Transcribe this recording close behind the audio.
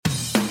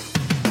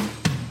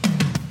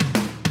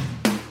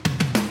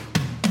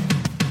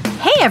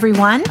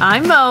everyone.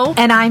 I'm Mo.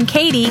 And I'm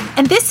Katy.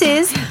 And this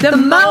is The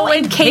Mo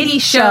and Katy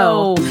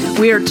Show.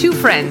 We are two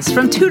friends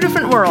from two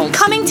different worlds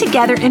coming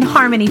together in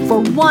harmony for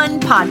one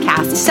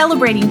podcast,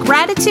 celebrating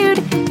gratitude,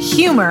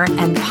 humor,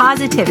 and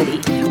positivity.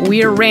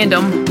 We are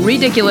random,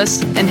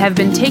 ridiculous, and have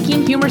been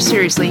taking humor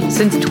seriously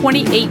since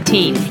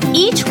 2018.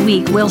 Each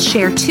week, we'll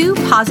share two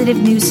positive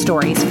news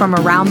stories from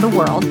around the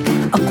world,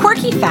 a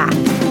quirky fact,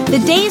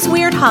 the day's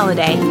weird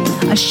holiday,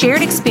 a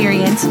shared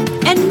experience,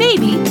 and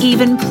maybe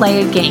even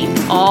play a game.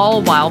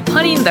 All while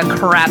punning the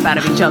crap out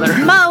of each other.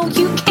 Mo,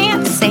 you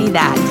can't say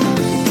that.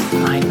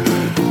 Fine.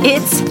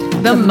 It's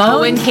The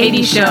Mo and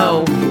Katy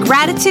Show.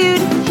 Gratitude,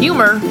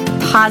 humor,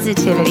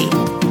 positivity.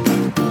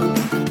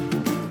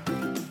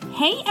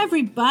 Hey,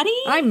 everybody.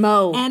 I'm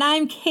Mo. And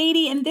I'm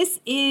Katy, and this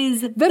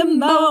is The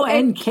Mo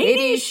and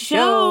Katy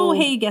Show.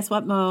 Hey, guess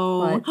what,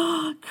 Mo?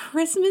 What?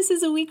 Christmas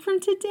is a week from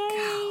today.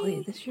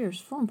 Golly, this year's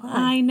flown by.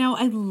 I know.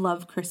 I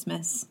love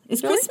Christmas.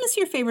 Is Really? Christmas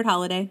your favorite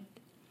holiday?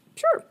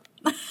 Sure.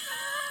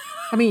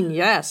 I mean,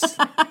 yes.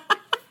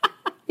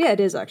 Yeah, it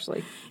is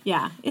actually.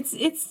 Yeah, it's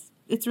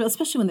real,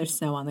 especially when there's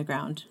snow on the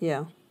ground.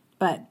 Yeah.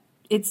 But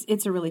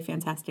it's a really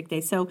fantastic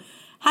day. So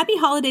happy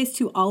holidays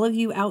to all of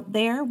you out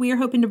there. We are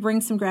hoping to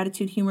bring some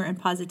gratitude, humor, and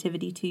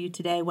positivity to you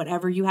today,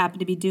 whatever you happen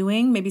to be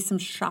doing. Maybe some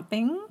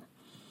shopping.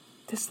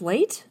 This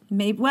late?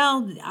 Maybe.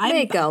 Well,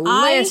 Make a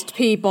list,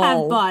 people.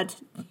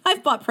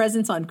 I've bought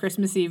presents on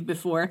Christmas Eve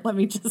before. Let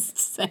me just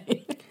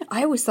say.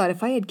 I always thought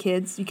if I had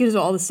kids, you could do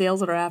all the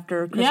sales that are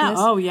after Christmas. Yeah.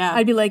 Oh, yeah.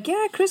 I'd be like,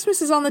 yeah,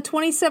 Christmas is on the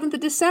 27th of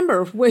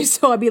December.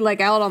 So I'd be like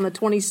out on the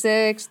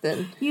 26th.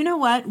 And You know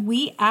what?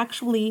 We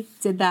actually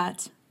did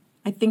that.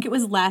 I think it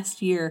was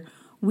last year.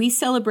 We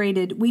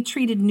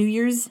treated New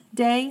Year's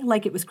Day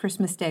like it was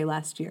Christmas Day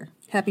last year.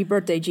 happy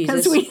birthday,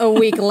 Jesus. we- A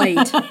week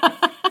late.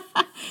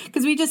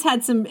 Because we just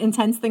had some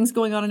intense things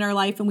going on in our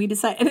life, and we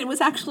decided, and it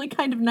was actually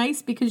kind of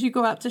nice because you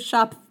go out to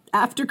shop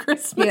after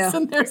Christmas Yeah.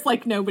 and there's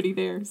like nobody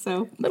there.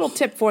 So Little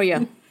tip for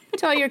you.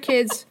 Tell your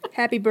kids,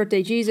 happy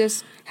birthday,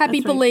 Jesus. Happy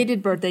That's right.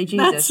 belated birthday,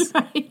 Jesus. that's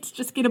right.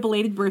 Just get a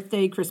belated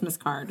birthday Christmas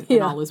card and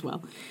Yeah. all is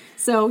well.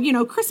 So,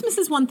 Christmas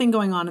is one thing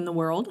going on in the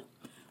world.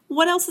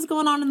 What else is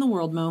going on in the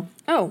world, Mo?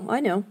 Oh, I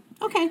know.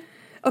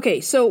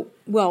 Okay. So,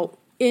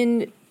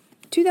 in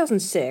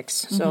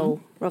 2006,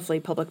 so roughly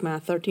public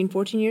math, 13,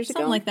 14 years ago.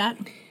 Something like that.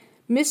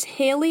 Miss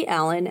Haley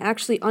Allen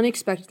actually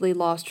unexpectedly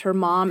lost her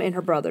mom and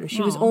her brother.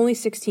 She was only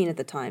 16 at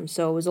the time,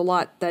 so it was a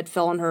lot that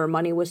fell on her.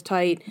 Money was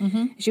tight.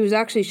 She was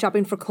actually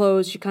shopping for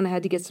clothes. She kind of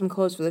had to get some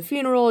clothes for the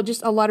funeral,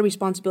 just a lot of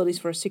responsibilities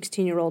for a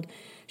 16-year-old.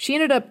 She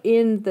ended up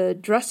in the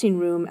dressing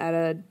room at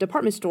a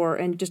department store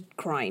and just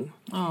crying.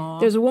 Aww.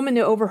 There's a woman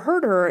that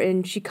overheard her,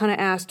 and she kind of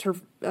asked her,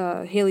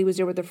 Haley was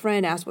there with a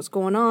friend, asked what's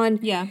going on.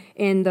 Yeah.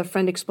 And the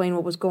friend explained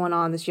what was going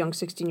on. This young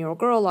 16-year-old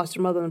girl lost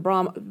her mother and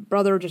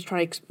brother, just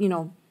trying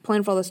to,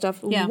 plan for all this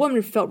stuff. Yeah. The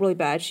woman felt really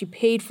bad. She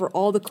paid for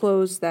all the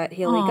clothes that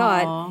Haley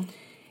got.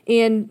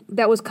 And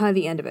that was kind of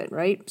the end of it,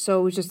 right? So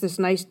it was just this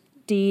nice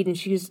deed, and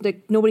she was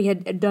like, nobody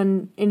had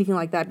done anything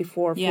like that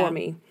before for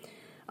me.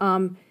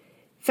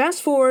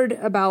 Fast forward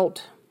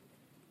about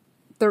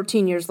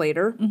 13 years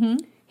later,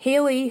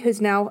 Haley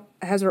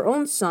has her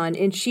own son,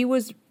 and she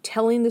was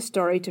telling the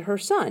story to her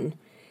son.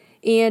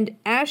 And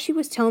as she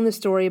was telling the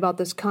story about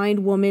this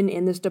kind woman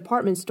in this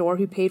department store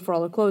who paid for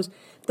all her clothes,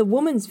 the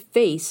woman's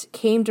face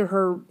came to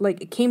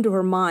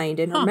her mind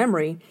and her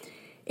memory.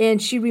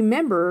 And she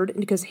remembered,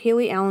 because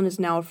Haley Allen is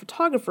now a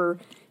photographer,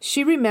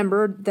 she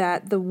remembered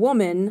that the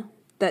woman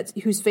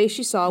whose face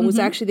she saw was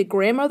actually the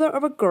grandmother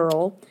of a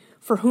girl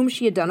for whom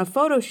she had done a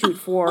photo shoot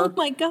for Oh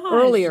my gosh.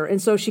 earlier. And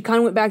so she kind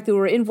of went back through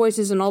her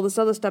invoices and all this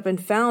other stuff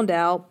and found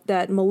out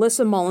that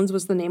Melissa Mullins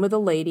was the name of the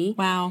lady.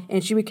 Wow.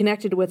 And she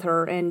reconnected with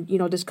her and,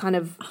 just kind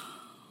of,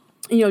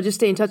 just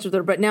stay in touch with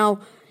her. But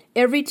now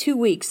every 2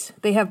 weeks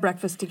they have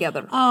breakfast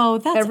together. Oh,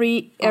 that's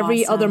Every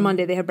awesome. other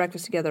Monday they have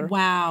breakfast together.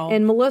 Wow.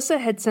 And Melissa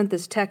had sent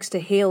this text to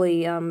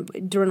Haley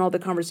during all the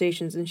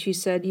conversations, and she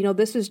said,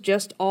 this is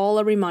just all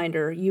a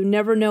reminder. You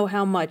never know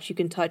how much you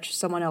can touch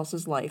someone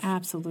else's life.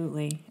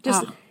 Absolutely.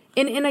 Just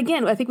and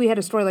again, I think we had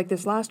a story like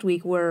this last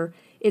week where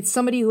it's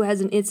somebody who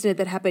has an incident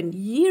that happened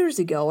years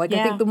ago. Like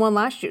I think the one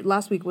last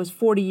week was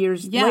 40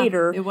 years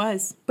later. It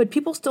was. But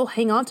people still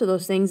hang on to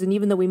those things, and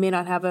even though we may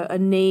not have a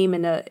name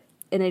and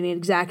an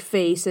exact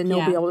face, and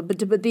nobody able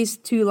to, but these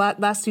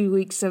last 2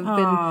 weeks have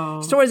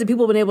been stories that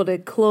people have been able to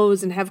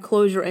close and have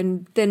closure,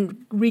 and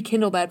then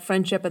rekindle that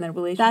friendship and that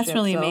relationship. That's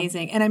really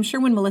amazing. And I'm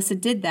sure when Melissa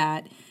did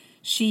that,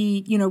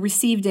 she,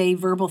 received a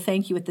verbal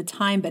thank you at the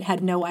time, but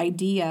had no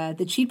idea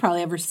that she'd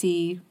probably ever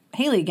see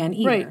Haley again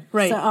either.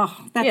 Right. So,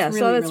 that's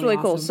really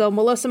cool. awesome. So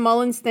Melissa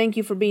Mullins, thank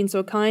you for being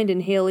so kind,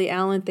 and Haley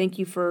Allen, thank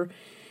you for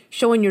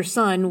showing your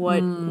son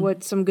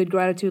what some good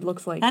gratitude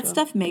looks like. That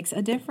stuff makes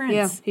a difference.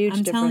 Yeah, huge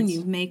I'm telling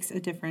difference. you, makes a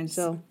difference.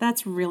 So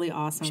that's really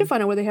awesome. I should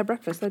find out where they have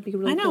breakfast. That'd be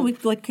really I know. cool.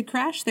 We could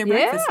crash their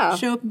breakfast.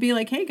 Show up and be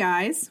like, hey,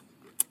 guys,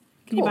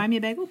 can you buy me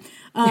a bagel?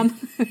 All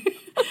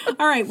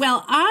right.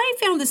 Well, I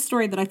found this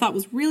story that I thought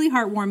was really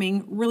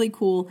heartwarming, really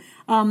cool.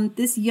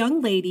 This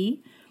young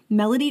lady,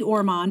 Melody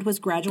Ormond, was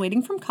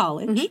graduating from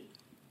college.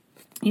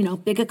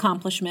 big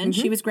accomplishment.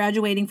 She was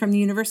graduating from the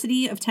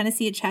University of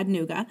Tennessee at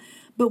Chattanooga,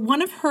 but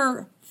one of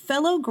her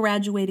fellow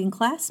graduating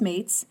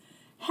classmates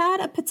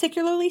had a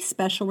particularly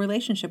special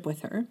relationship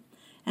with her.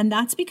 And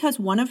that's because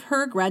one of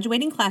her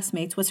graduating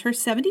classmates was her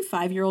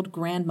 75-year-old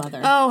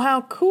grandmother. Oh,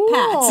 how cool.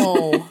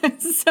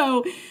 Pat.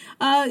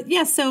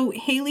 So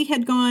Haley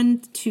had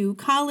gone to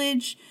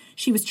college.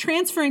 She was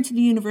transferring to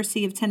the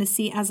University of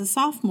Tennessee as a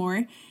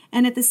sophomore.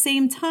 And at the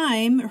same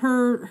time,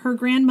 her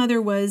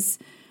grandmother was,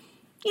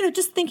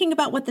 just thinking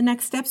about what the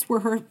next steps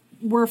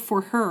were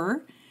for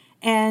her,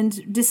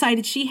 and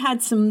decided she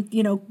had some,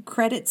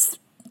 credits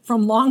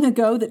from long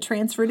ago that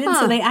transferred in.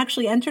 So they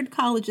actually entered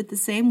college at the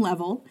same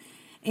level,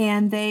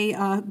 and they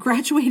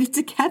graduated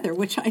together,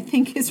 which I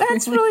think is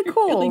really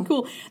cool. Really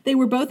cool. They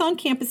were both on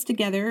campus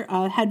together,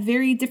 had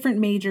very different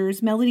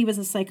majors. Melody was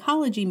a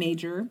psychology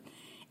major,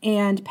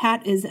 and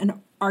Pat is an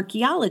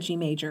archaeology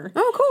major.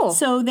 Oh, cool.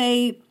 So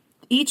they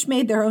each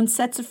made their own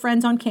sets of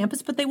friends on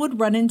campus, but they would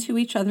run into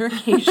each other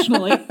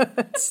occasionally.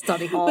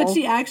 Study hall. But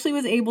she actually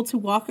was able to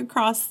walk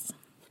across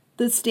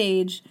the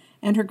stage,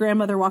 and her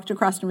grandmother walked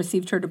across and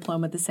received her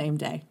diploma the same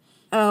day.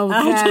 Oh,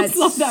 I just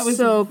thought that was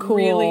so cool.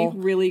 Really,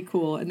 really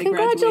cool. And they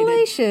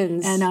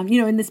Congratulations. graduated.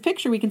 And, in this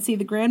picture, we can see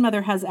the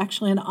grandmother has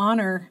actually an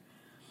honor.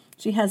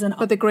 She has an...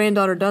 But the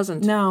granddaughter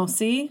doesn't. No,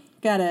 see?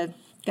 Gotta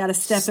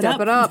step it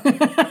up. Step it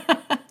up.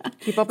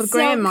 Keep up with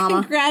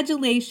grandmama.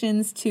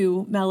 Congratulations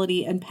to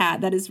Melody and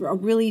Pat. That is a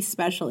really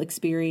special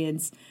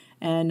experience.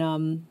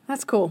 And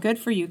that's cool. Good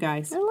for you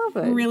guys. I love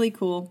it. Really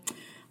cool.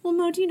 Well,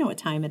 Mo, do you know what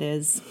time it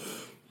is?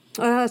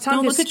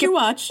 Don't look at your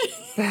watch.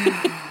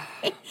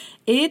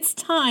 It's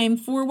time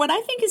for what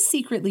I think is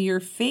secretly your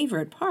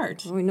favorite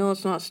part. We know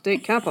it's not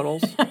state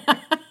capitals.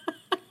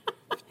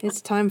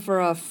 It's time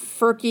for a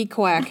furky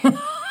quack.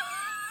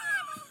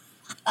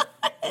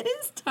 It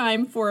is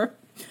time for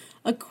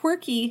a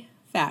quirky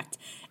fact.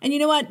 And you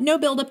know what? No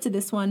build up to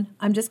this one.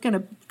 I'm just going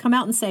to come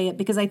out and say it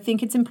because I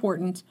think it's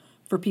important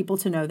for people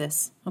to know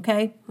this.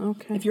 Okay?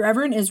 Okay. If you're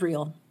ever in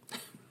Israel,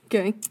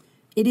 Okay.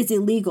 it is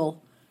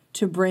illegal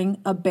to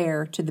bring a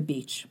bear to the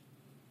beach.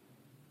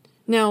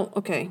 Now,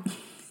 okay.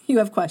 You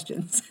have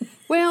questions.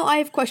 Well, I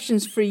have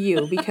questions for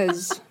you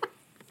because,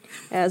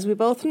 as we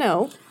both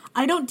know,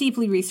 I don't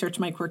deeply research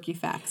my quirky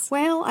facts.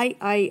 well,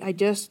 I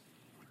just,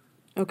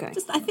 okay.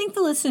 I think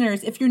the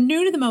listeners, if you're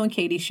new to the Mo and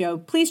Katy show,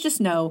 please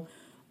just know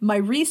my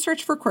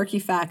research for quirky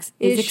facts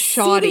is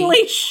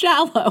exceedingly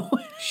shallow.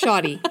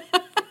 Shoddy.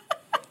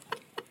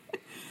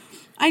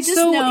 I just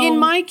So know. in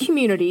my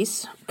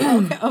communities,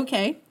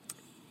 Okay.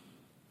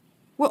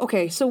 well,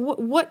 okay, so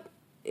what,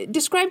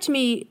 describe to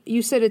me,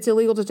 you said it's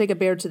illegal to take a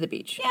bear to the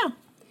beach. Yeah.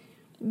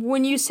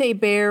 When you say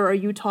bear, are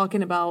you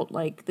talking about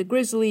like the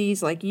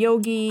grizzlies, like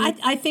Yogi?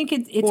 I think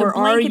it's or a blanket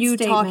are you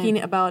statement.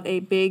 talking about a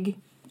big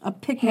A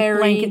picnic hairy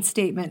blanket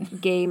statement.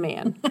 gay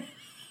man?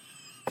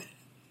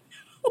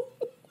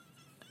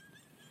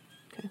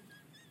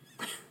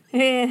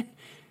 Okay.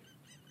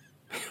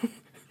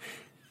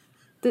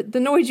 The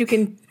noise you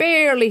can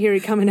barely hear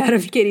coming out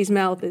of Kitty's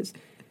mouth is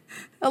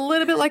a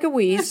little bit like a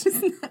wheeze.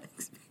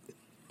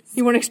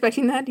 You weren't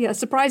expecting that? Yeah,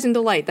 surprise and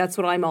delight. That's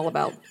what I'm all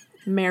about.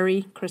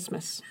 Merry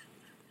Christmas.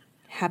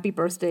 Happy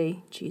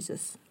birthday,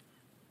 Jesus.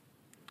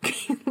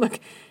 Look.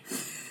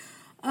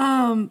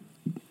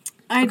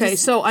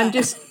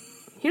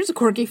 Here's a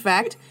quirky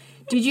fact.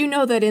 Did you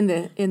know that in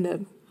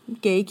the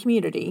gay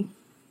community,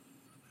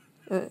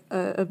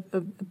 a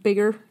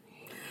bigger,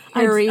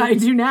 hairy... I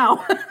do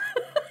now.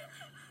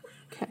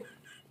 Okay.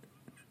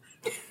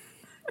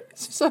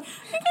 So, I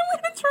think I'm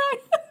going to try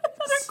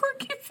another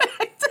quirky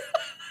fact.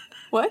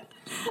 what?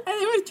 I'm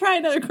going to try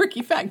another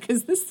quirky fact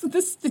because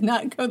this did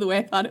not go the way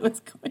I thought it was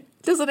going.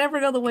 Does it ever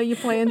go the way you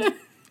planned?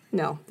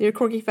 No. Your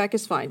quirky fact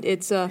is fine.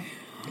 It's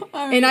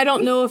Right. And I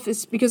don't know if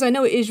it's because I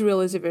know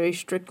Israel is a very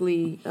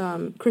strictly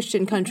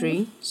Christian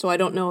country, so I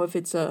don't know if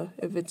it's a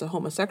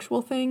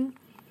homosexual thing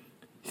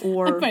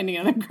or I'm finding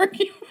another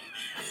quirky.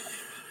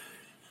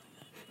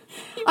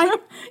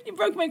 You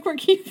broke my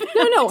quirky fact.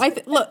 No.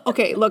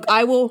 Look.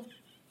 I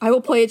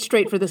will play it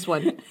straight for this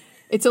one.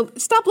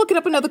 Stop looking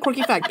up another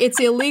quirky fact. It's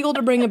illegal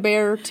to bring a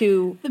bear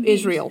to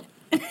Israel.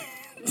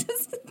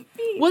 Just the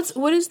beach.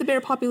 What is the bear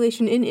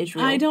population in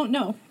Israel? I don't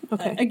know.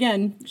 Okay.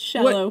 Again,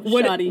 shallow,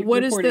 shoddy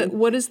what reporting.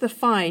 what is the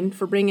fine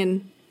for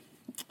bringing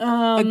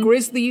a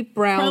grizzly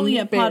brown Probably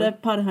a bear?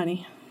 pot of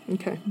honey.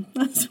 Okay.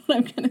 That's what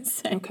I'm going to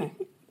say. Okay.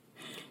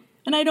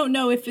 And I don't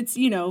know if it's,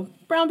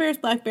 brown bears,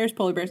 black bears,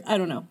 polar bears. I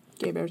don't know.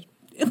 Gay bears.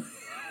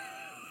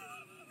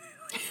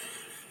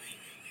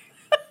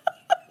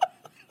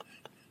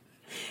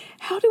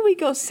 How do we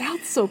go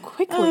south so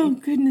quickly? Oh,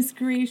 goodness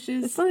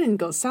gracious. It's not even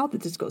go south,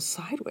 it just goes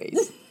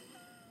sideways.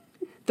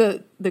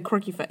 The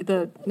quirky fact,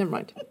 never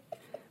mind.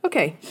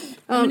 Okay.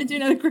 I'm going to do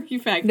another quirky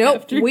fact.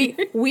 Nope, after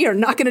we are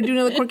not going to do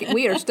another quirky.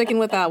 We are sticking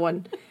with that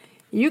one.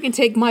 You can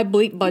take my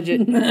bleep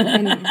budget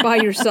and buy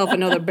yourself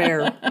another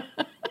bear.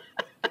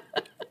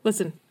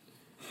 Listen.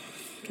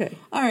 Okay.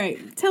 All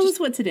right. Tell us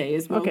what today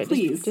is, Mo, Okay,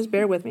 please. just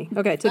bear with me.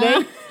 Okay,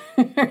 today.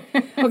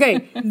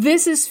 Okay,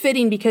 this is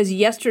fitting because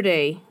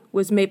yesterday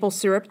was maple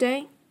syrup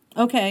day,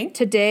 Okay.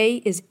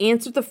 Today is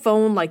Answer the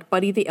Phone Like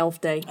Buddy the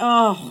Elf Day.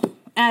 Oh,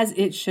 as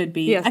it should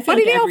be. Yes. I feel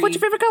Buddy like the Elf, what's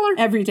your favorite color?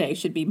 Every day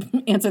should be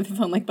Answer the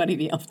Phone Like Buddy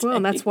the Elf Day.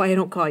 Well, that's why I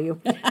don't call you.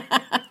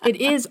 It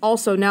is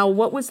also, now,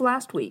 what was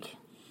last week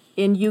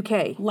in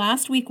UK?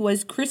 Last week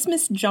was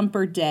Christmas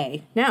Jumper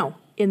Day. Now,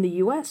 in the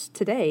US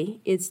today,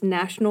 it's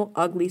National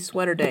Ugly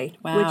Sweater Day,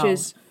 Wow. which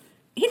is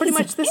pretty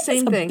much the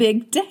same thing. It's a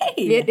big day.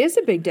 It is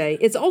a big day.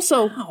 It's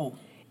also Wow.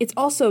 it's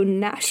also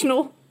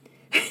National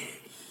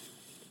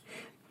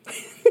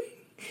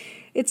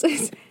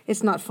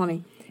it's not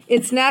funny.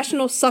 It's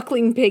National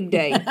Suckling Pig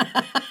Day.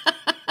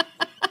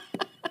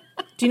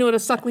 Do you know what a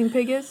suckling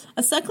pig is?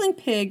 A suckling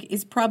pig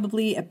is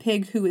probably a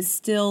pig who is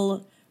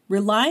still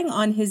relying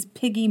on his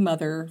piggy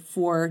mother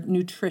for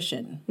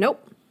nutrition.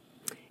 Nope.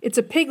 It's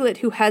a piglet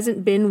who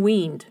hasn't been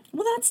weaned.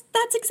 Well, that's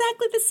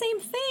exactly the same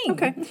thing.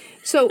 Okay.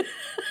 So,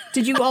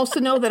 did you also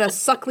know that a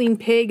suckling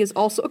pig is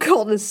also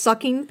called a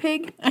sucking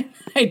pig?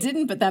 I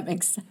didn't, but that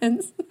makes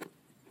sense.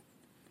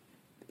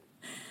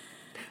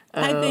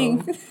 I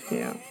think.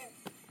 Yeah.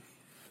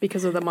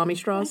 Because of the mommy I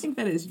straws? think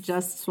that is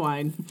just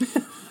swine.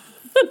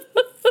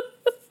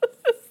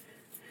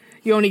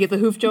 You only get the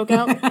hoof joke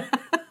out?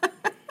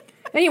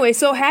 Anyway,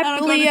 so I don't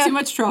go happily... to too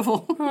much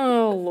trouble.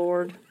 Oh,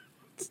 Lord.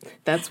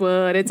 That's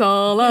what it's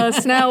all a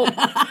snout.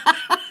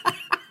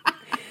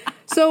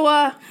 So,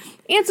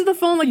 answer the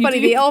phone like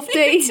Buddy the Elf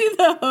Day. To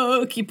the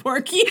hokey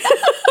porky.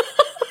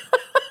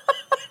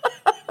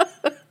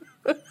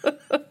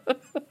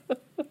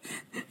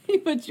 You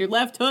put your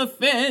left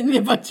hoof in,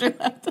 you put your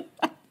left hoof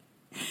out,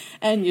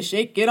 and you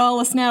shake it all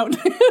a snout.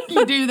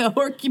 You do the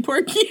horky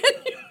porky.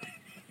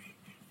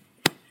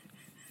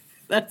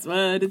 That's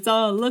what it's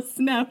all a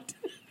snout.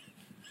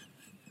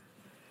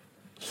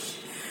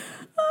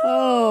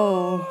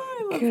 Oh,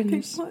 I love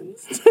goodness. pig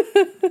puns.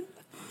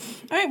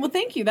 All right, well,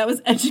 thank you. That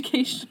was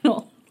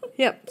educational.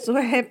 Yep. So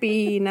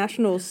happy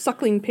National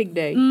Suckling Pig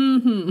Day.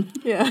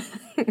 Mm-hmm. Yeah.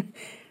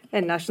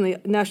 And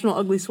National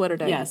Ugly Sweater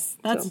Day. Yes,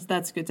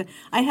 that's good. Do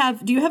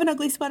you have an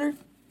ugly sweater?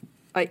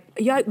 We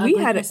Ugly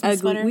had Christmas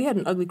sweater?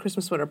 an ugly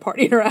Christmas sweater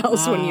party at our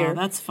house one year.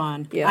 That's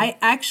fun. Yeah. I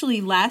actually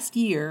last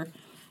year,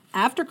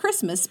 after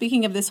Christmas,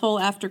 speaking of this whole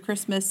after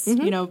Christmas,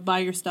 buy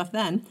your stuff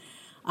then,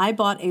 I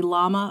bought a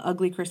llama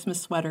ugly Christmas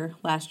sweater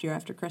last year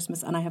after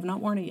Christmas, and I have not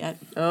worn it yet.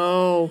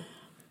 Oh,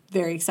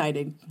 Very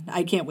excited.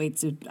 I can't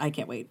wait.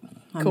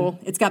 Cool.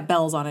 It's got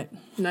bells on it.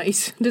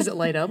 nice. Does it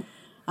light up?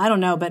 I don't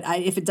know, but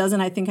if it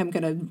doesn't, I think I'm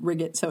going to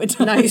rig it so it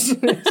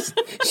does. Nice.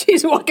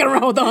 She's walking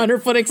around with a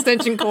 100-foot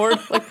extension cord.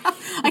 Like,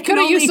 I could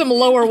have used some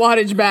lower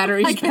wattage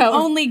batteries. I can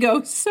only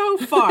go so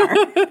far.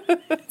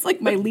 It's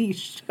like my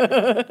leash.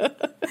 A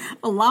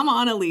llama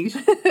on a leash.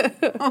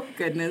 Oh,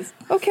 goodness.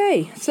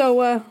 Okay,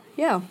 so,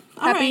 yeah.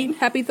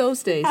 Happy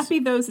those days. Happy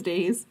those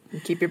days.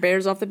 And keep your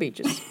bears off the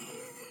beaches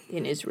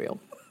in Israel.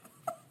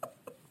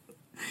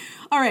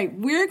 All right,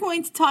 we're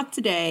going to talk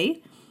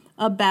today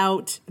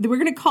about, we're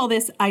going to call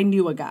this I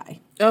Knew a Guy.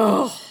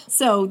 Oh.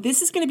 So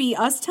this is going to be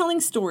us telling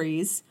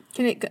stories.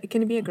 Can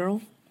it be a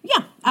girl?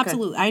 Yeah,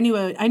 absolutely. Okay.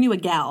 I knew a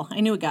gal.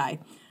 I knew a guy.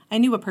 I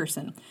knew a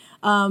person.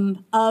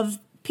 Of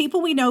people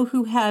we know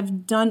who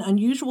have done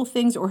unusual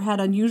things or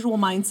had unusual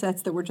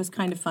mindsets that were just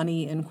kind of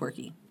funny and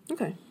quirky.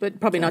 Okay, but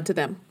probably not to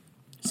them.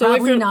 So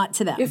probably not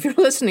to them. If you're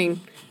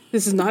listening,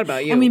 this is not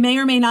about you. And we may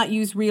or may not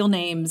use real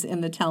names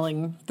in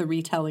the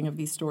retelling of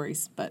these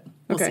stories, but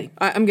we'll see.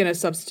 I'm going to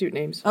substitute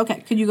names.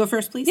 Okay, could you go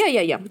first, please?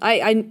 Yeah.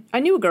 I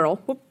knew a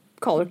girl. We'll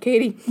call her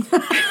Katy.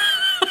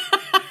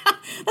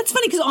 That's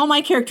funny because all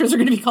my characters are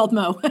going to be called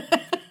Mo.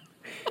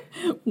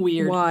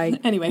 Weird. Why?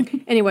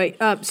 Anyway,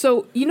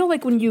 so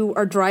like when you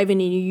are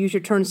driving and you use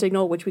your turn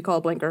signal, which we call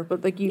a blinker,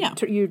 but like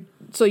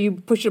so you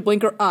push your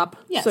blinker up.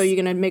 Yes. So you're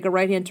going to make a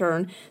right-hand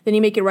turn. Then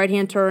you make your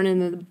right-hand turn,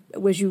 and then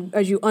as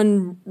you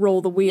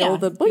unroll the wheel,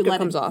 the blinker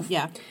comes off.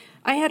 Yeah.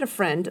 I had a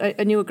friend.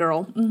 I knew a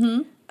girl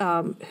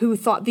who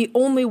thought the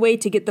only way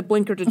to get the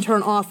blinker to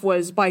turn off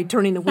was by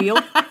turning the wheel.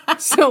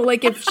 So,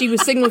 like, if she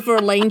was signaling for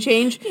a lane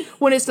change,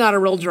 when it's not a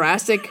real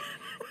drastic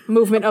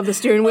movement of the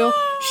steering wheel,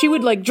 she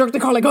would like jerk the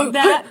car like, oh,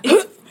 that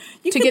is,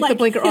 to get the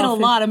blinker hit off.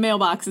 A lot of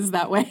mailboxes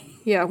that way.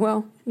 Yeah,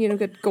 well,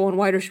 go on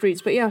wider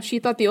streets. But yeah, she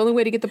thought the only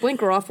way to get the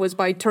blinker off was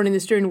by turning the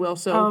steering wheel.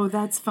 So oh,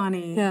 that's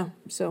funny. Yeah,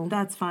 so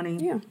that's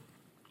funny. Yeah.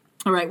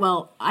 All right.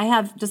 Well, I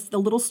have just a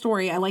little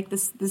story. I like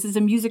this. This is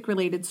a music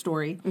related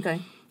story.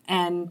 Okay.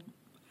 And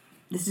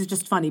this is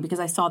just funny because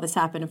I saw this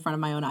happen in front of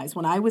my own eyes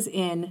when I was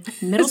in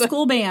middle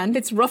school band.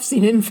 It's rough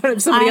seeing it in front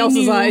of somebody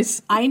else's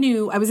eyes. I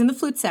was in the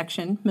flute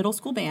section, middle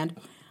school band.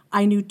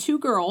 I knew two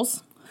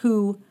girls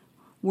who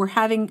were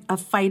having a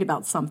fight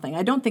about something.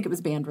 I don't think it was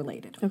band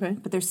related. Okay.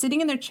 But they're sitting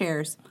in their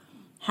chairs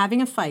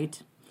having a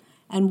fight,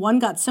 and one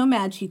got so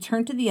mad she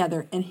turned to the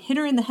other and hit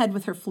her in the head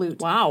with her flute.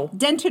 Wow.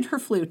 Dented her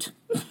flute.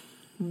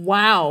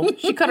 Wow.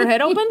 She cut her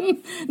head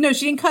open? No,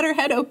 she didn't cut her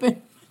head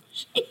open.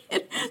 She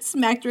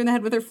smacked her in the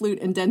head with her flute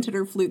and dented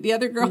her flute. The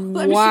other girl, she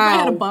probably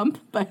had a bump,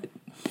 but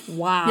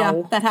wow.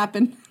 Yeah, that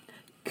happened.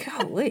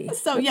 Golly.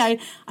 So yeah,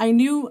 I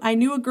knew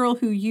a girl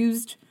who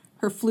used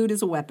her flute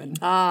as a weapon.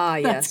 Ah,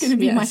 yes. That's going to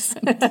be my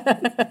sentence.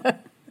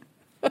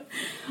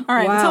 All All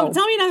right, Wow.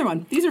 tell me another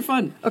one. These are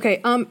fun. Okay,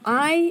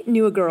 I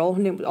knew a girl,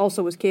 her name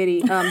also was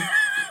Katy.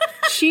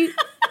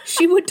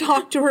 She would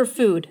talk to her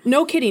food.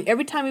 No kidding.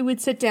 Every time we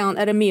would sit down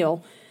at a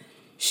meal,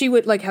 she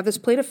would like have this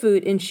plate of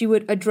food and she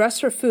would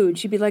address her food.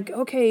 She'd be like,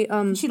 okay,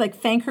 She like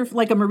thank her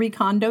like a Marie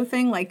Kondo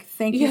thing, like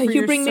thank you yeah, for you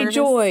your bring service. me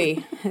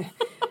joy.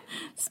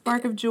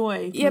 Spark of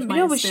joy. Yeah, with my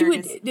no, but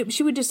asparagus.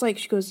 she would just like,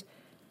 she goes,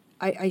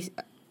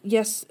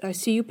 yes, I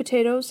see you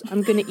potatoes,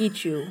 I'm going to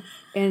eat you.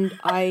 And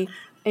I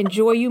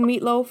enjoy you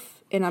meatloaf,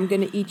 and I'm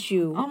going to eat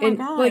you. Oh my and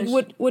gosh.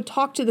 like would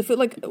talk to the food,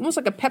 like almost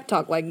like a pep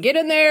talk, like get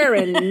in there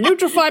and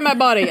nutrify my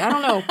body. I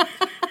don't know.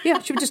 Yeah,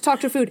 she would just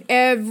talk to her food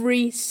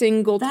every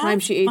single time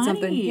That's she ate funny.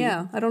 something.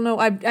 Yeah, I don't know.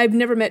 I've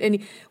never met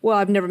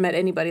I've never met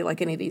anybody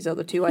like any of these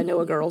other two. I know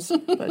of girls,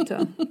 but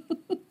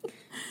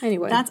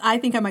anyway. I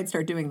think I might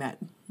start doing that.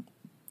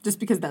 Just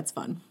because that's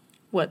fun.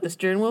 What, the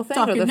steering wheel thing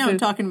or the food?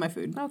 Talking to my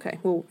food. Okay,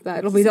 well,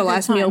 that'll be the a good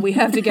last meal time. we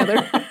have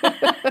together.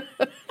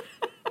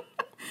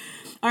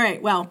 All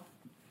right, well,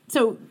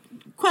 so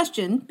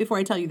question before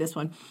I tell you this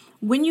one.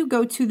 When you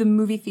go to the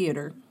movie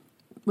theater,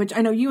 which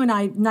I know you and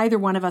I, neither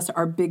one of us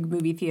are big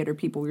movie theater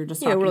people. We were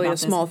just talking really about a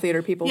small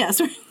theater people.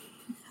 Yes.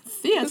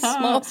 Theater.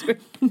 Small screen.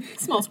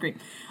 Small screen.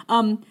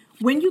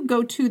 When you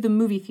go to the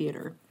movie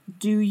theater,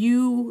 do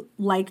you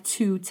like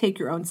to take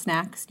your own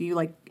snacks? Do you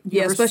like...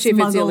 Yeah, especially if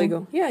it's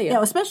illegal. Yeah.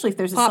 Yeah, especially if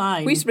there's a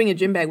sign. We used to bring a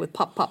gym bag with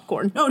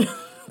popcorn. No,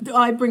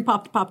 I bring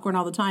popcorn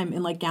all the time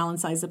in like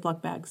gallon-sized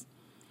Ziploc bags.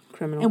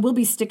 Criminal. And we'll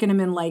be sticking them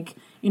in like,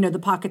 the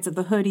pockets of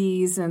the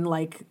hoodies and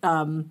like,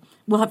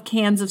 we'll have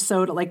cans of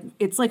soda. Like,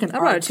 it's like an art. I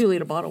brought a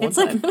 2-liter bottle one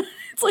time.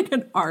 It's like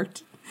an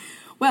art.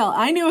 Well,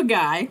 I knew a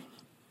guy.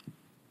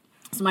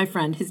 It's my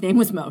friend. His name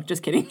was Mo.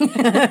 Just kidding.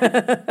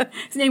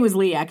 His name was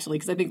Lee, actually,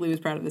 because I think Lee was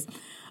proud of this.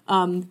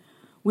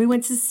 We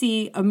went to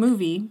see a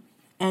movie,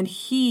 and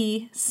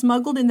he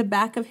smuggled in the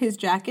back of his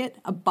jacket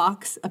a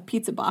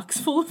pizza box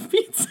full of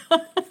pizza.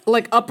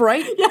 Like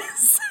upright?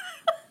 Yes.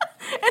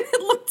 And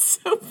it looked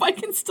so, I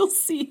can still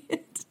see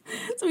it.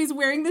 So he's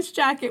wearing this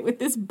jacket with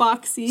this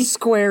boxy.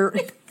 Square.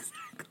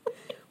 Exactly.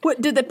 What,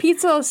 did the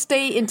pizza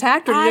stay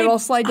intact or did it all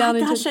slide down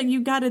into... Gosh,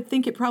 you got to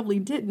think it probably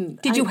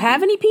didn't. Did you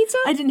have any pizza?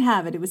 I didn't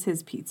have it. It was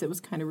his pizza. It was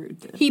kind of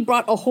rude. He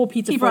brought a whole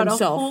pizza for himself. He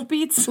brought a whole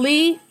pizza.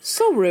 Lee,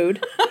 so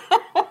rude.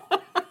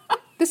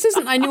 This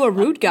isn't, I knew a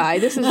rude guy.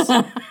 This is...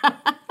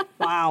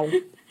 Wow.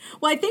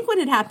 Well, I think what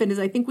had happened is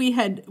I think we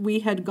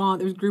had gone,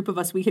 there was a group of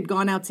us, we had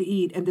gone out to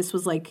eat, and this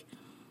was like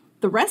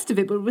the rest of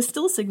it, but it was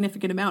still a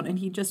significant amount, and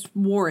he just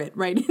wore it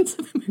right into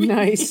the movie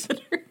Nice.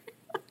 theater.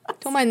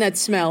 Don't mind that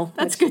smell.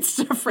 That's good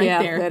stuff right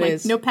yeah, there. That like,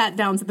 is. No pat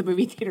downs at the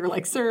movie theater,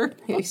 like, sir.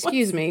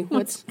 Excuse me.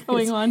 What's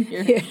going on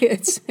here? Yeah,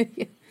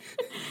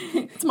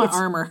 it's my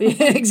armor.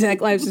 Yeah,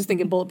 exactly. I was just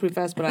thinking bulletproof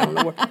vest, but I don't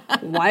know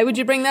why would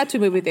you bring that to a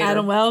movie theater? I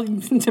don't. Well,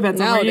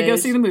 depends on where you go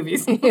Nowadays. see the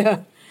movies.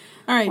 Yeah.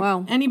 All right.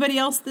 Wow. Anybody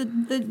else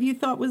that you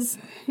thought was?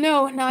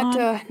 No, not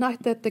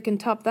that they can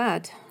top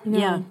that. No.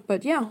 Yeah.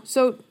 But yeah.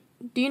 So,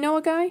 do you know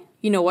a guy?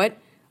 You know what?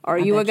 Are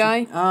you a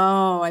guy?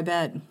 Oh, I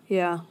bet.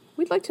 Yeah.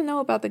 We'd like to know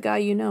about the guy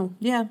you know.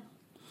 Yeah.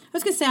 I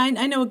was gonna say I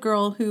know a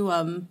girl who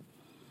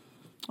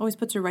always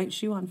puts her right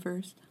shoe on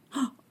first.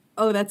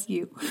 Oh, that's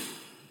you.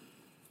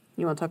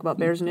 You want to talk about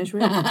bears in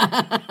Israel?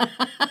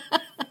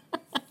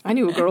 I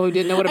knew a girl who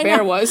didn't know what a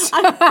bear was.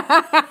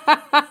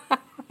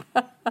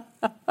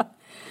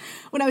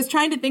 When I was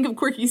trying to think of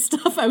quirky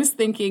stuff, I was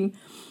thinking,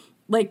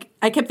 like,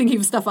 I kept thinking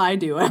of stuff I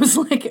do. I was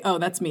like, oh,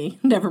 that's me.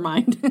 Never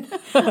mind.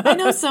 I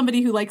know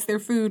somebody who likes their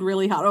food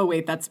really hot. Oh,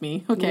 wait, that's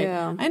me. Okay.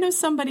 Yeah. I know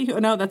somebody who,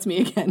 no, that's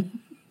me again.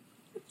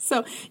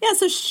 So, yeah,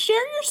 so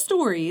share your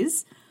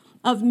stories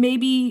of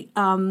maybe,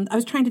 I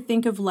was trying to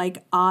think of,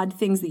 like, odd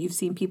things that you've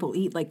seen people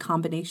eat, like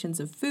combinations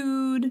of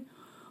food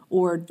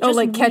or just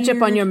like ketchup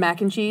on weird- your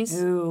mac and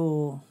cheese?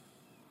 Ooh.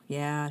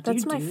 Yeah. Do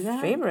That's you my do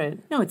that? favorite.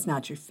 No, it's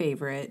not your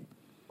favorite.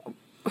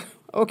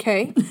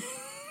 Okay.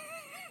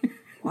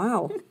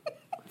 Wow.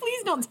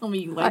 Please don't tell me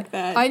you like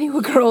that. I knew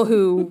a girl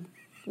who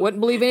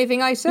wouldn't believe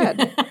anything I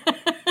said.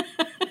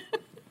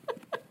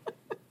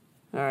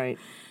 All right.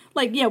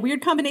 Like, yeah,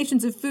 weird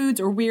combinations of foods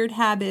or weird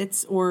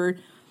habits or,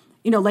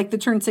 like the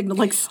turn signal,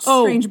 like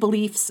strange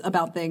beliefs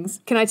about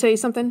things. Can I tell you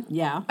something?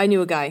 Yeah. I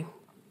knew a guy.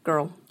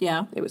 Girl.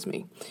 Yeah. It was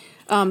me.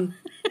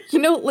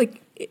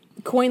 Like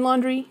coin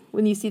laundry,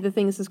 when you see the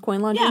thing that says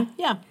coin laundry? Yeah,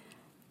 yeah.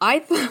 I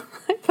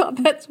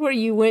thought that's where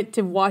you went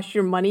to wash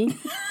your money.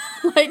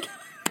 like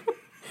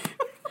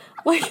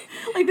Like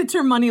the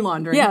term money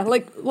laundering. yeah,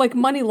 like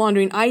money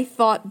laundering. I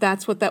thought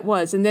that's what that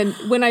was. And then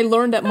when I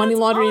learned that money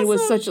laundering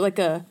was awesome. such like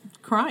a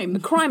crime,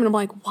 and I'm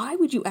like, why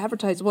would you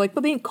advertise? Well,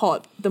 but they didn't call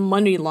it the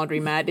money laundry,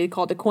 Matt. They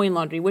called it the coin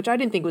laundry, which I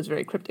didn't think was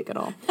very cryptic at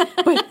all.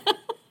 But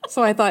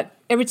so I thought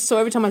every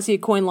time I see a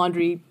coin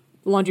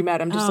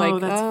laundromat, I'm just like,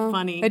 that's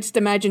funny. I just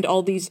imagined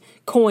all these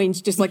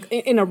coins just like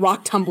in a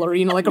rock tumbler,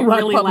 like a rock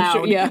Really publisher.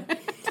 loud. Yeah.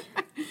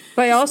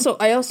 But I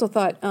also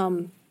thought,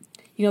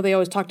 they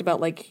always talked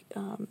about like,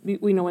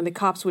 we know when the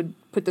cops would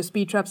put the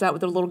speed traps out with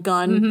their little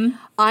gun.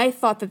 I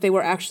thought that they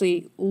were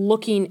actually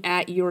looking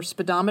at your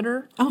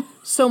speedometer. Oh.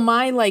 So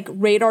my like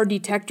radar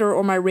detector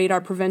or my radar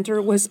preventer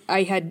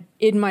I had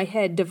in my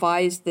head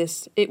devised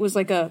this. It was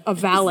like a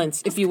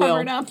valance, if you will.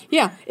 Covered up.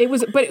 Yeah, it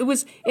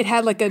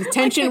had like a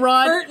tension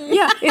rod. Curtain.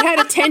 Yeah, it had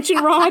a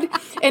tension rod,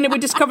 and it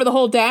would just cover the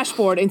whole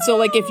dashboard. And so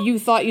like if you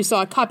thought you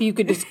saw a cop, you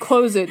could just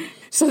close it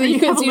so that you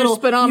could see your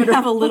speedometer. You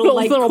have a little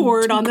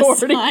cord on the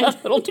side. Yeah, a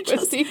little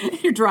twisty.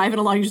 You're driving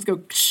along, you just go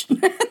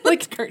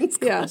like curtains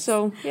closed. Yeah,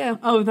 so yeah.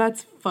 Oh,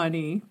 that's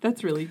funny.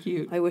 That's really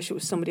cute. I wish it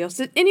was somebody else.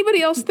 Did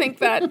anybody else think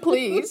that,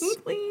 please?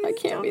 Please. I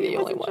can't be the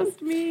only one.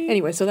 Just me.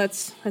 Anyway, so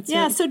that's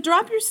Yeah, it. so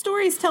drop your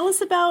stories. Tell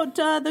us about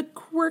the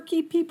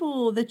quirky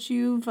people that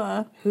you've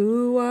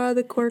Who are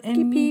the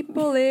quirky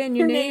people in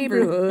your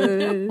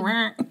neighborhood?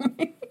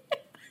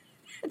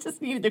 I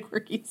just needed the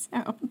quirky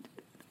sound.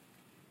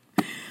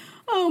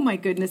 Oh my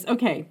goodness.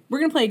 Okay, we're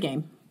going to play a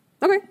game.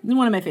 Okay. This is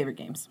one of my favorite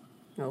games.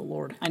 Oh,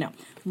 Lord. I know.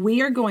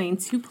 We are going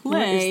to play...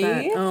 What is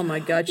that? Oh, my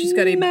God. She's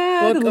got a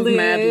Mad book of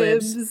Mad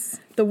Libs.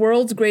 Libs. The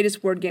world's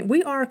greatest word game.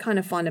 We are kind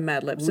of fond of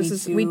Mad Libs.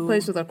 We play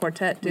this with our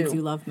quartet, too. We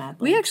do love Mad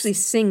Libs. We actually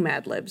sing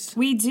Mad Libs.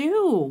 We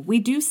do. We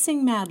do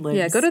sing Mad Libs.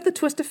 Yeah, go to the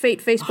Twist of Fate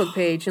Facebook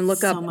page and look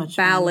so up much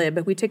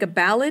Ballib. We take a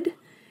ballad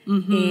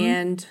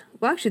and...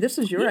 Well, actually, this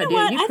is your idea.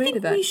 What? You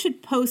created I think we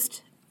should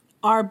post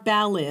our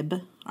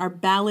ballad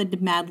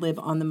Mad Lib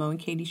on the Mo and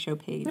Katy Show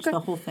page, the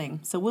whole thing.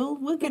 So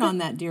we'll get on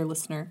that, dear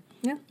listener.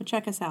 Yeah. But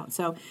check us out.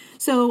 So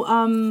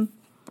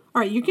all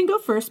right, you can go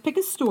first. Pick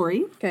a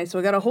story. Okay, so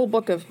I got a whole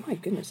book of... My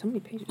goodness, how many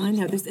pages? I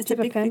know. Is It's that?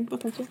 a Do you have big pen?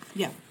 book.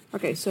 Yeah.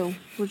 Okay, so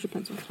where's your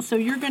pencil? So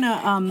you're going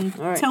to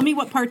right. tell me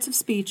what parts of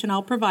speech, and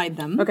I'll provide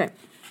them. Okay.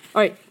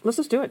 All right, let's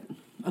just do it.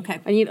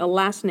 Okay. I need a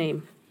last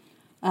name.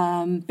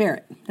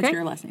 Barrett. That's Okay.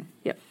 your last name.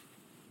 Yep.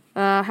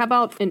 How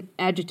about an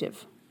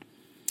adjective?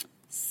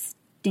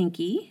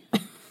 Stinky.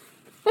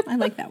 I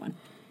like that one.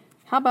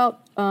 How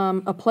about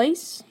a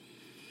place?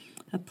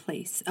 A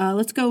place.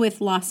 Let's go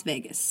with Las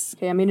Vegas.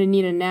 Okay, I'm going to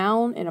need a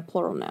noun and a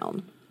plural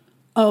noun.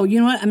 Oh, you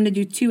know what? I'm going to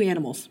do two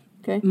animals.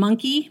 Okay.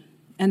 Monkey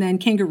and then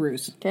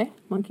kangaroos. Okay,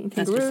 monkey and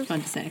That's kangaroos. just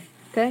fun to say.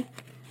 Okay.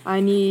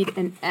 I need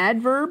an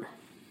adverb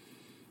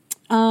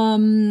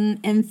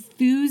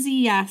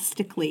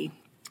Enthusiastically.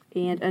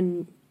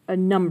 and a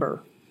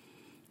number.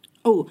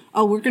 Oh,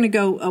 we're gonna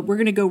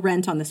go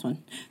rent on this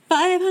one.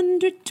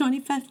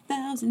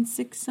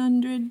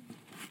 525,600.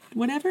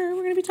 Whatever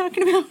we're gonna be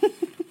talking about.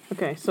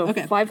 Okay, so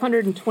Okay.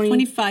 520.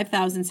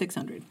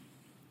 25,600.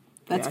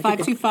 That's Yeah, I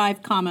think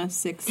 525, comma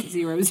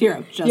 600. Just Yeah,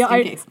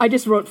 in case. I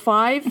just wrote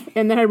 5,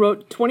 and then I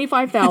wrote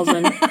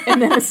 25,000,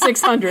 and then a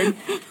 600.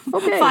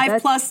 Okay.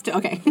 5 plus 2.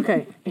 Okay.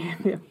 Okay,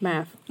 yeah,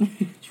 math.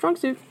 Strong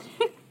suit.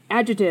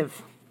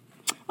 Adjective.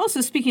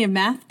 Also, speaking of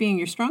math being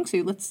your strong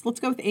suit, let's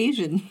go with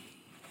Asian.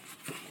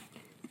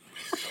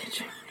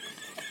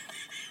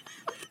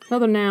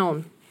 Another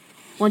noun.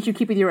 Why don't you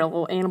keep with your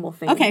little animal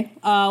thing? Okay.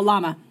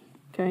 Llama.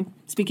 Okay.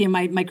 Speaking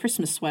of my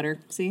Christmas sweater.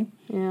 See?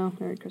 Yeah,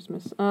 Merry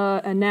Christmas.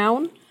 A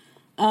noun.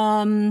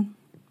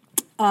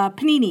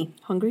 Panini.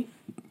 Hungry.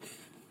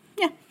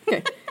 Yeah.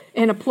 Okay.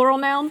 And a plural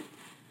noun.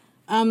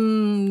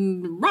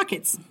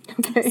 Rockets.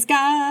 Okay.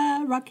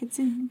 Sky rockets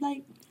in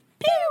light.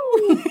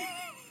 Pew.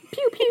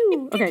 Pew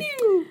pew. Okay.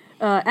 Pew.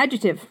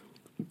 Adjective.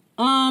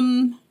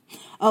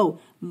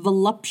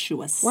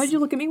 Voluptuous. Why did you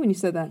look at me when you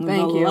said that?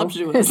 Thank you.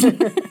 Voluptuous.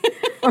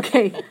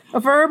 Okay. A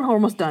verb.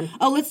 Almost done.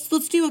 Oh, let's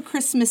do a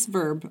Christmas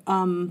verb.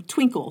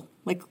 Twinkle,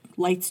 like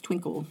lights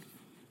twinkle.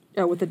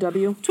 Oh, with a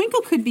W.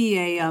 Twinkle could be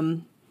a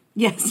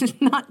yes,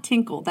 not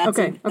tinkle. That's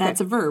that's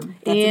a verb.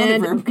 That's another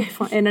verb. Okay,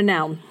 fine. And a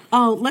noun.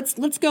 Oh,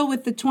 let's go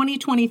with the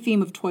 2020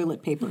 theme of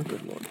toilet paper.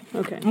 Good Lord.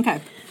 Okay. Okay.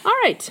 All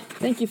right.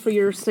 Thank you for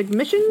your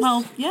submissions.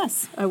 Well,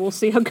 yes. I will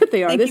see how good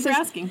they are. Thank you for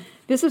asking.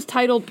 This is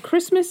titled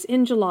Christmas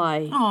in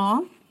July.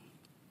 Aw.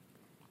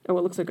 Oh,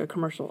 it looks like a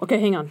commercial. Okay,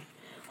 hang on.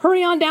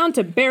 Hurry on down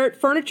to Barrett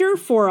Furniture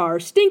for our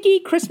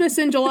stinky Christmas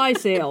in July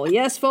sale.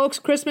 Yes, folks,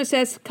 Christmas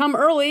has come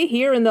early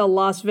here in the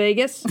Las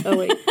Vegas. Oh,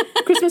 wait.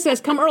 Christmas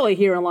has come early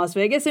here in Las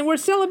Vegas, and we're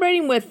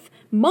celebrating with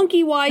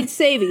monkey-wide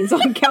savings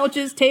on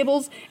couches,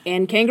 tables,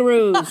 and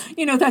kangaroos.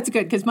 You know, that's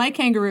good, because my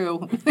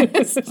kangaroo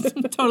is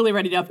totally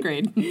ready to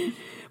upgrade.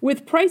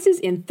 With prices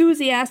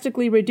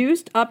enthusiastically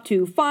reduced up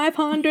to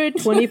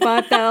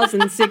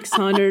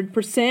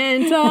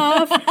 525,600%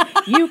 off.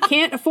 You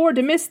can't afford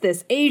to miss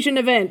this Asian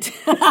event.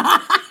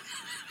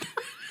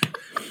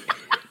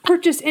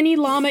 Purchase any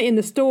llama in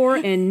the store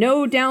and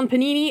no down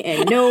panini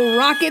and no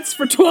rockets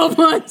for 12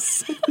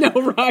 months. No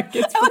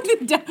rockets.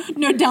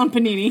 No down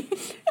panini.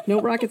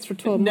 No rockets for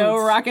 12 months. No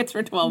rockets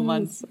for 12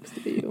 months. Sucks to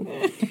be you.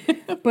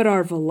 But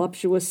our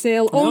voluptuous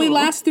sale only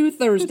lasts through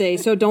Thursday,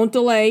 so don't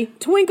delay.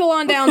 Twinkle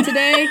on down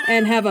today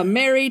and have a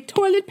merry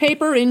toilet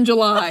paper in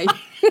July.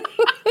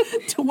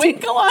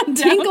 Twinkle on down.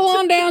 Tinkle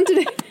on down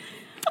today.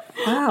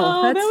 Wow,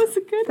 Oh, that was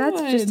a good one.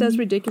 That's just as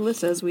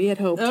ridiculous as we had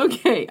hoped.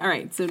 Okay, all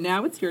right. So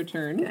now it's your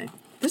turn. Okay.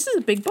 This is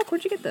a big book.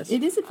 Where'd you get this?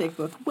 It is a big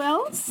book.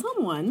 Well,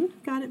 someone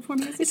got it for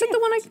me as a Is that gift. the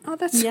one oh,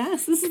 that's...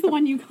 Yes, this is the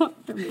one you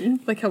got for me.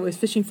 Like how I was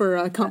fishing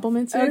for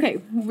compliments here?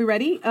 Okay, we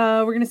ready?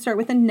 We're going to start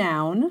with a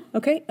noun.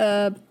 Okay,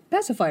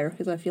 pacifier,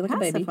 because I feel like a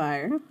baby.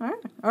 Pacifier.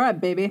 All right,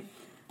 baby.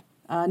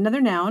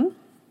 Another noun.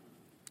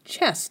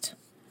 Chest.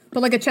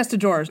 But like a chest of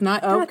drawers,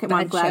 not Okay, well,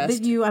 not I'm glad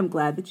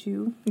that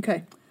you.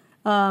 Okay.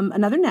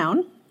 Another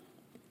noun.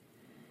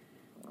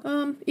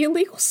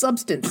 Illegal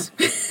substance.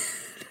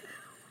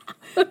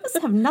 Those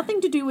have nothing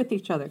to do with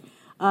each other.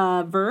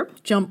 Verb.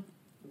 Jump.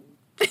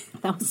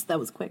 That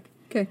was quick.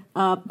 Okay.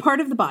 Part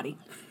of the body.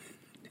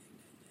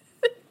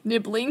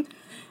 Nibbling.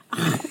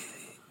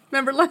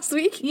 Remember last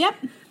week? Yep.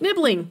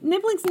 Nibbling.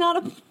 Nibbling's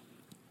not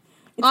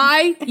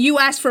a. You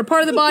asked for a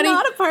part of the body.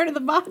 Not a part of the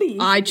body.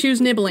 I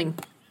choose nibbling.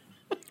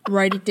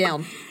 Write it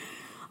down.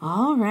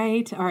 All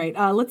right.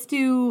 Let's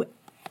do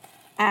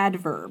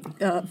adverb.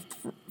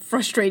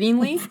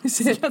 Frustratingly.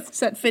 Is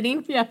that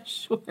fitting? Yeah,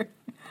 sure.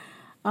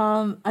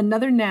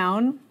 Another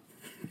noun.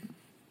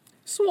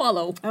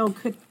 Swallow. Oh,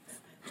 good.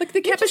 Like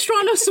the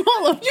Capistrano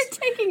swallows. You're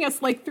taking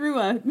us like through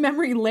a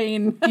memory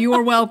lane. You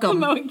are welcome.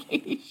 Mo and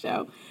Katy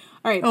show.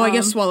 All right. Oh, I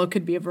guess swallow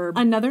could be a verb.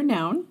 Another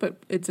noun. But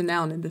it's a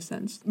noun in this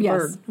sense.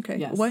 Yes. Bird. Okay.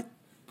 Yes. What?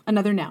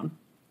 Another noun.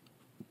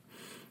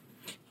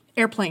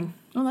 Airplane.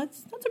 Oh,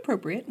 that's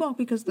appropriate. Well,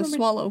 because the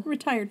swallow.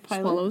 Retired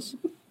pilot. Swallows.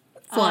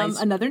 Flies.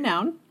 Another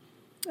noun.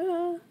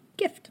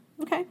 Gift.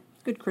 Okay.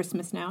 Good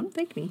Christmas noun.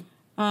 Thank me.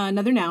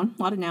 Another noun.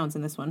 A lot of nouns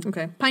in this one.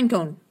 Okay. Pine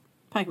cone.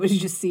 Pine. Did you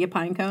just see a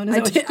pine cone? Is I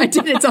that did. I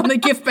did. It's on the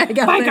gift bag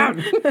out Pine there.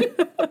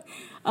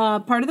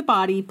 cone. Part of the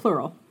body,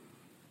 plural.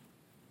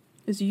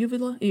 Is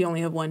uvula? You only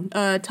have one.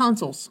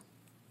 Tonsils.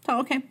 Oh,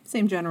 okay.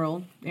 Same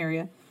general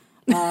area.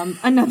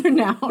 Another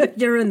noun.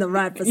 You're in the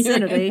right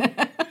vicinity.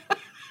 Why'd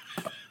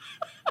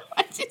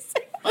you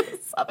say with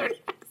a southern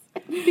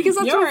accent? Because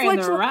that's You're where in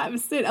Fletch the right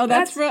vicinity. Oh,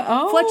 that's where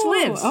Fletch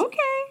lives. Okay.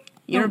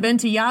 You ever been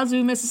to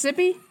Yazoo,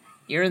 Mississippi?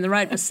 You're in the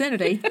right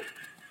vicinity.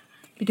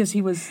 Because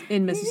he was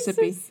in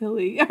Mississippi. You're so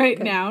silly. All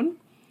right, noun.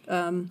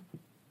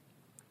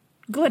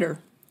 Glitter,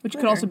 which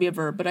could also be a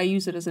verb, but I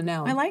use it as a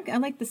noun. I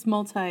like this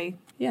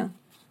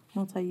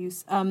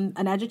multi-use. An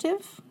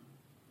adjective.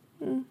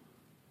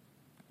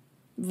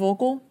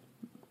 Vocal.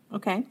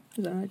 Okay.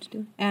 Is that an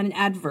adjective? And an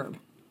adverb.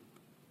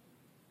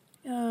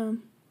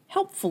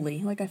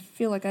 Helpfully. Like I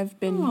feel like I've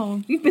been.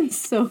 Oh, you've been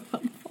so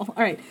helpful.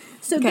 All right.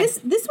 So this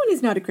one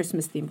is not a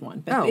Christmas themed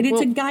one, but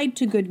it's a guide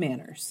to good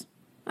manners.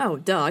 Oh,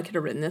 duh! I could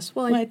have written this.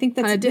 Well, I think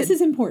this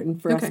is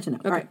important for us to know.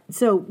 Okay. All right.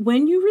 So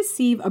when you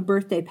receive a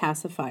birthday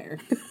pacifier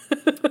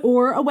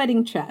or a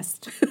wedding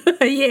chest,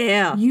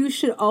 yeah, you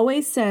should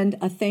always send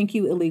a thank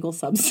you illegal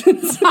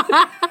substance.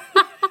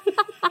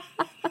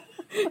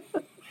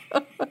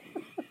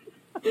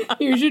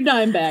 Here's your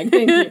dime bag.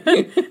 Thank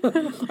you.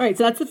 All right.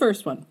 So that's the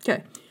first one.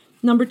 Okay.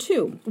 Number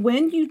 2,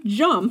 when you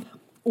jump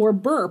or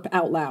burp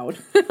out loud,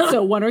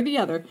 so one or the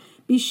other,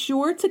 be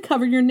sure to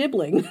cover your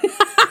nibbling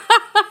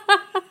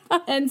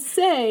and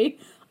say,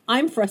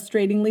 I'm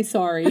frustratingly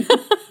sorry.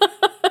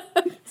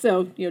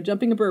 So,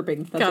 jumping and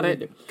burping. That's Got what it. I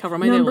do. Cover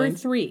my Number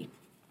nibblings. 3,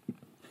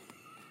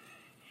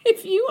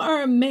 if you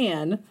are a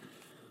man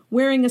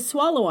wearing a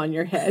swallow on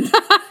your head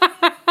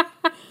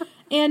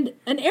and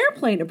an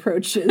airplane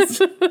approaches,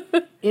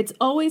 it's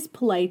always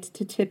polite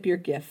to tip your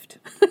gift.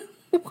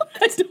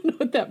 I don't know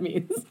what that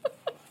means.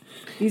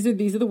 These are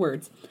the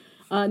words.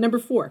 Number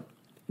 4,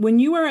 when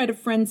you are at a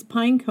friend's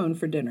pine cone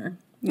for dinner,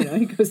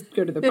 he goes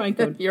go to the pine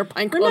cone. Your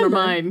pine cone or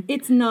mine.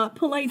 It's not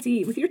polite to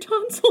eat with your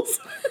tonsils.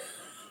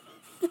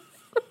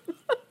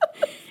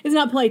 It's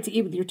not polite to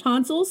eat with your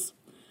tonsils,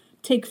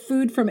 take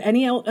food from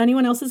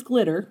anyone else's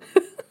glitter,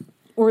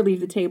 or leave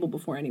the table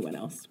before anyone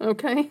else.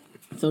 Okay.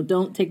 So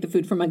don't take the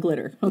food from my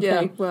glitter. Okay.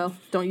 Yeah. Well,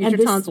 don't use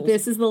your tonsils.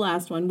 This is the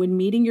last one. When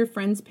meeting your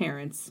friend's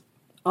parents,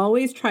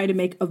 always try to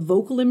make a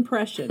vocal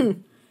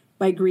impression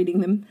by greeting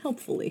them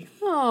helpfully.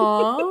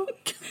 Aww.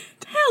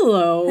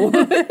 Hello.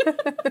 Can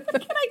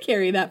I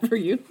carry that for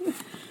you?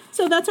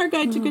 So that's our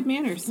guide to good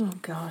manners. Oh,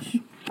 gosh.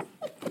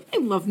 I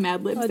love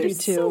Mad Libs. I They're do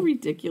too. so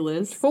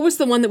ridiculous. What was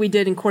the one that we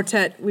did in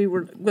quartet?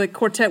 We're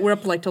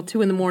up like till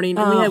 2 a.m, and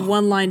we had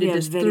one line that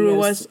just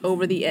threw us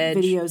over the edge.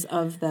 Videos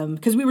of them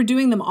because we were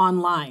doing them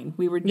online.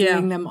 We were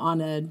doing them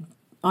on a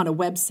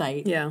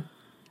website. Yeah.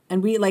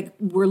 And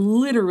we're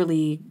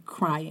literally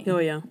crying. Oh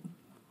yeah.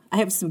 I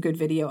have some good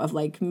video of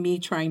me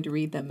trying to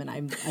read them, and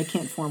I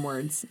can't form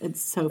words.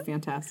 It's so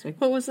fantastic.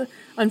 What was it?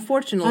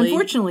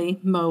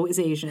 Unfortunately, Mo is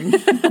Asian.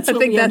 That's I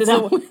think that's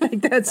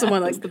the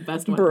one the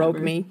best one broke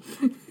ever. me.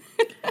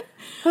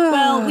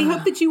 Well, we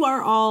hope that you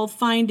are all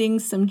finding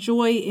some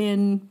joy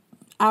in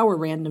our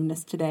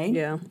randomness today.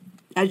 Yeah.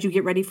 As you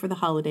get ready for the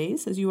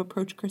holidays, as you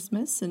approach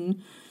Christmas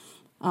and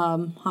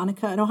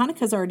Hanukkah. No,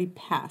 Hanukkah's already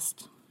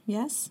passed.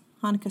 Yes?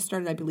 Hanukkah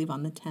started, I believe,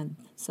 on the 10th.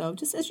 So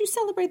just as you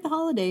celebrate the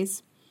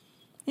holidays,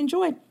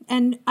 enjoy.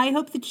 And I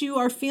hope that you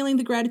are feeling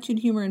the gratitude,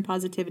 humor, and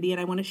positivity.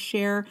 And I want to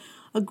share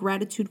a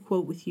gratitude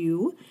quote with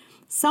you.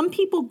 Some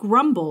people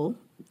grumble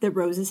that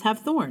roses have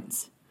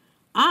thorns.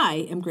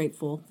 I am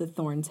grateful that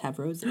thorns have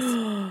roses.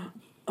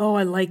 Oh,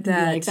 I like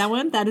that. You like that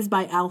one? That is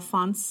by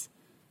Alphonse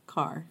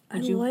Carr.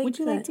 Would you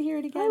like to hear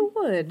it again? I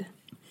would.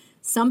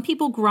 Some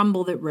people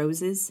grumble that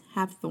roses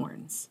have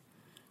thorns.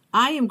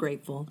 I am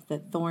grateful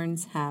that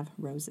thorns have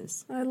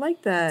roses. I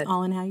like that.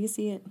 All in how you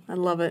see it. I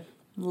love it.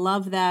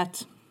 Love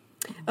that.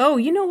 Oh,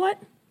 you know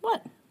what?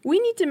 What? We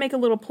need to make a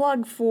little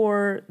plug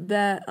for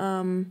that.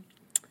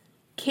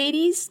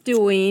 Katy's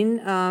doing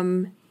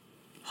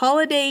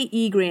holiday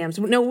e-grams.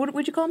 No, what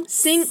would you call them?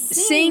 Sing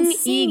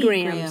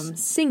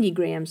e-grams. Sing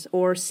e-grams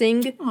or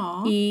sing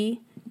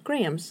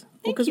e-grams.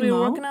 Because we were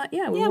working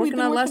on working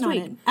on it last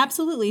week.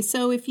 Absolutely.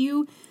 So if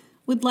you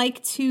would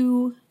like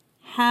to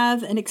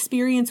have an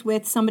experience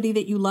with somebody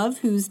that you love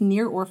who's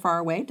near or far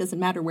away, doesn't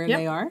matter where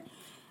they are,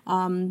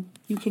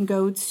 you can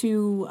go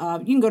to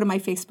my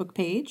Facebook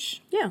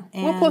page. Yeah,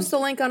 we'll post a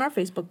link on our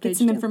Facebook page. Get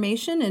some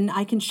information, and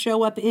I can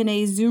show up in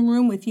a Zoom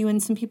room with you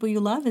and some people you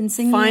love and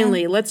sing.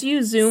 Finally, let's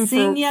use Zoom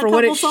for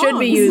what it should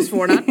be used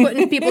for, not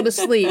putting people to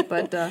sleep.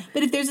 But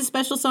if there's a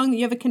special song that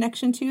you have a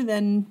connection to,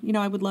 then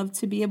I would love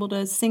to be able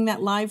to sing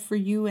that live for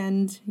you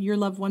and your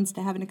loved ones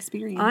to have an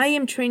experience. I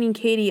am training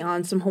Katy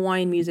on some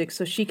Hawaiian music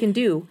so she can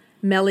do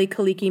Mele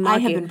Kaliki Make. I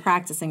have been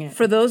practicing it.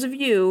 For those of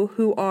you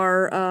who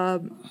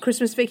are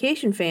Christmas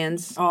Vacation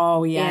fans.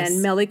 Oh, yes.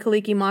 And Mele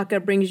Kaliki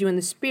Maka brings you in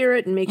the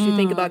spirit and makes you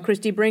think about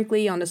Christy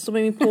Brinkley on a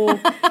swimming pool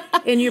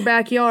in your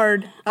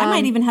backyard. I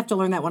might even have to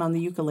learn that one on the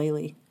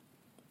ukulele.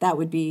 That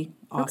would be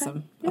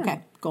awesome.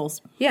 Okay,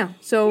 goals. Yeah,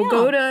 so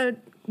go to...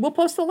 We'll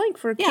post the link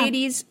for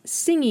Katy's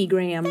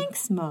Singy-gram.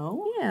 Thanks,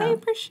 Mo. Yeah. I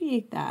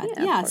appreciate that.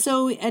 Yeah,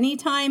 So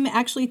anytime,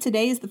 actually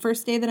today is the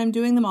first day that I'm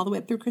doing them all the way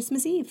up through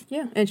Christmas Eve.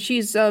 Yeah, and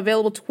she's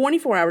available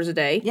 24 hours a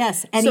day.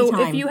 Yes, anytime.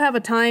 So if you have a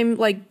time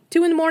like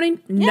 2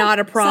 a.m, not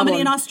a problem. Somebody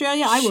in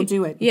Australia, I will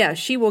do it. Yeah,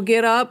 she will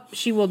get up,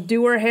 she will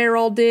do her hair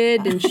all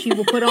did, and she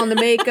will put on the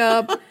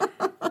makeup.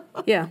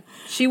 Yeah,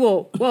 she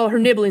will, her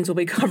nibblings will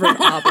be covered,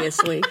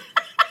 obviously.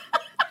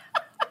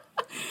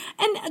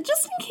 And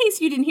just in case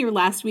you didn't hear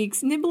last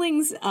week's,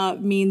 nibblings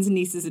means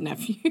nieces and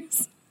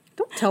nephews.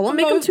 Don't tell them.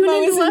 Make them tune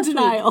into last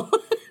denial.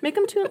 week. Make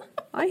them tune.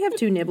 I have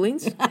 2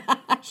 nibblings.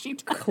 She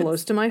does.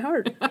 Close to my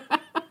heart.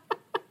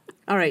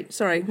 All right.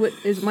 Sorry. What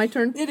is it my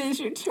turn? It is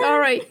your turn. All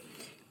right.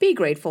 Be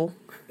grateful.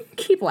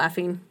 Keep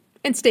laughing.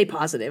 And stay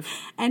positive.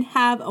 And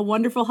have a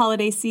wonderful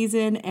holiday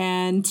season.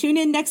 And tune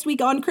in next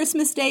week on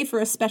Christmas Day for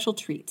a special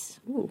treat.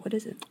 Ooh, what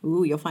is it?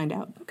 Ooh, you'll find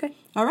out. Okay.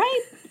 All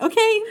right.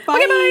 Okay. Bye.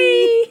 Okay,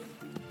 bye.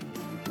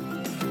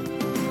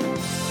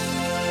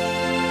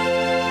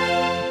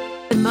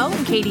 The Mo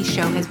and Katy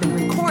Show has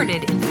been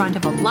recorded in front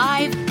of a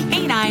live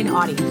canine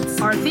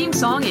audience. Our theme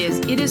song is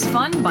It Is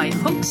Fun by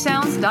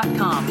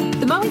HookedSounds.com.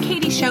 The Mo and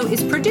Katy Show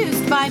is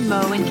produced by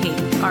Mo and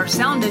Katy. Our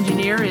sound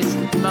engineer is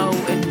Mo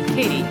and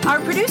Katy. Our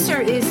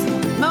producer is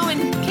Mo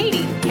and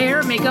Katy.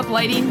 Hair, makeup,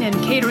 lighting, and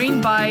catering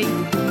by,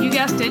 you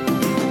guessed it,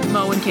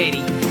 Mo and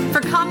Katy.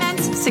 For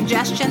comments,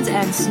 suggestions,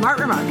 and smart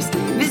remarks,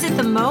 visit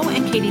the Mo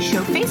and Katy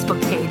Show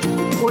Facebook page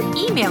or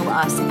email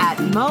us at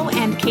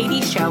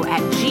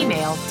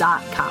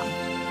moandkatyshow@gmail.com.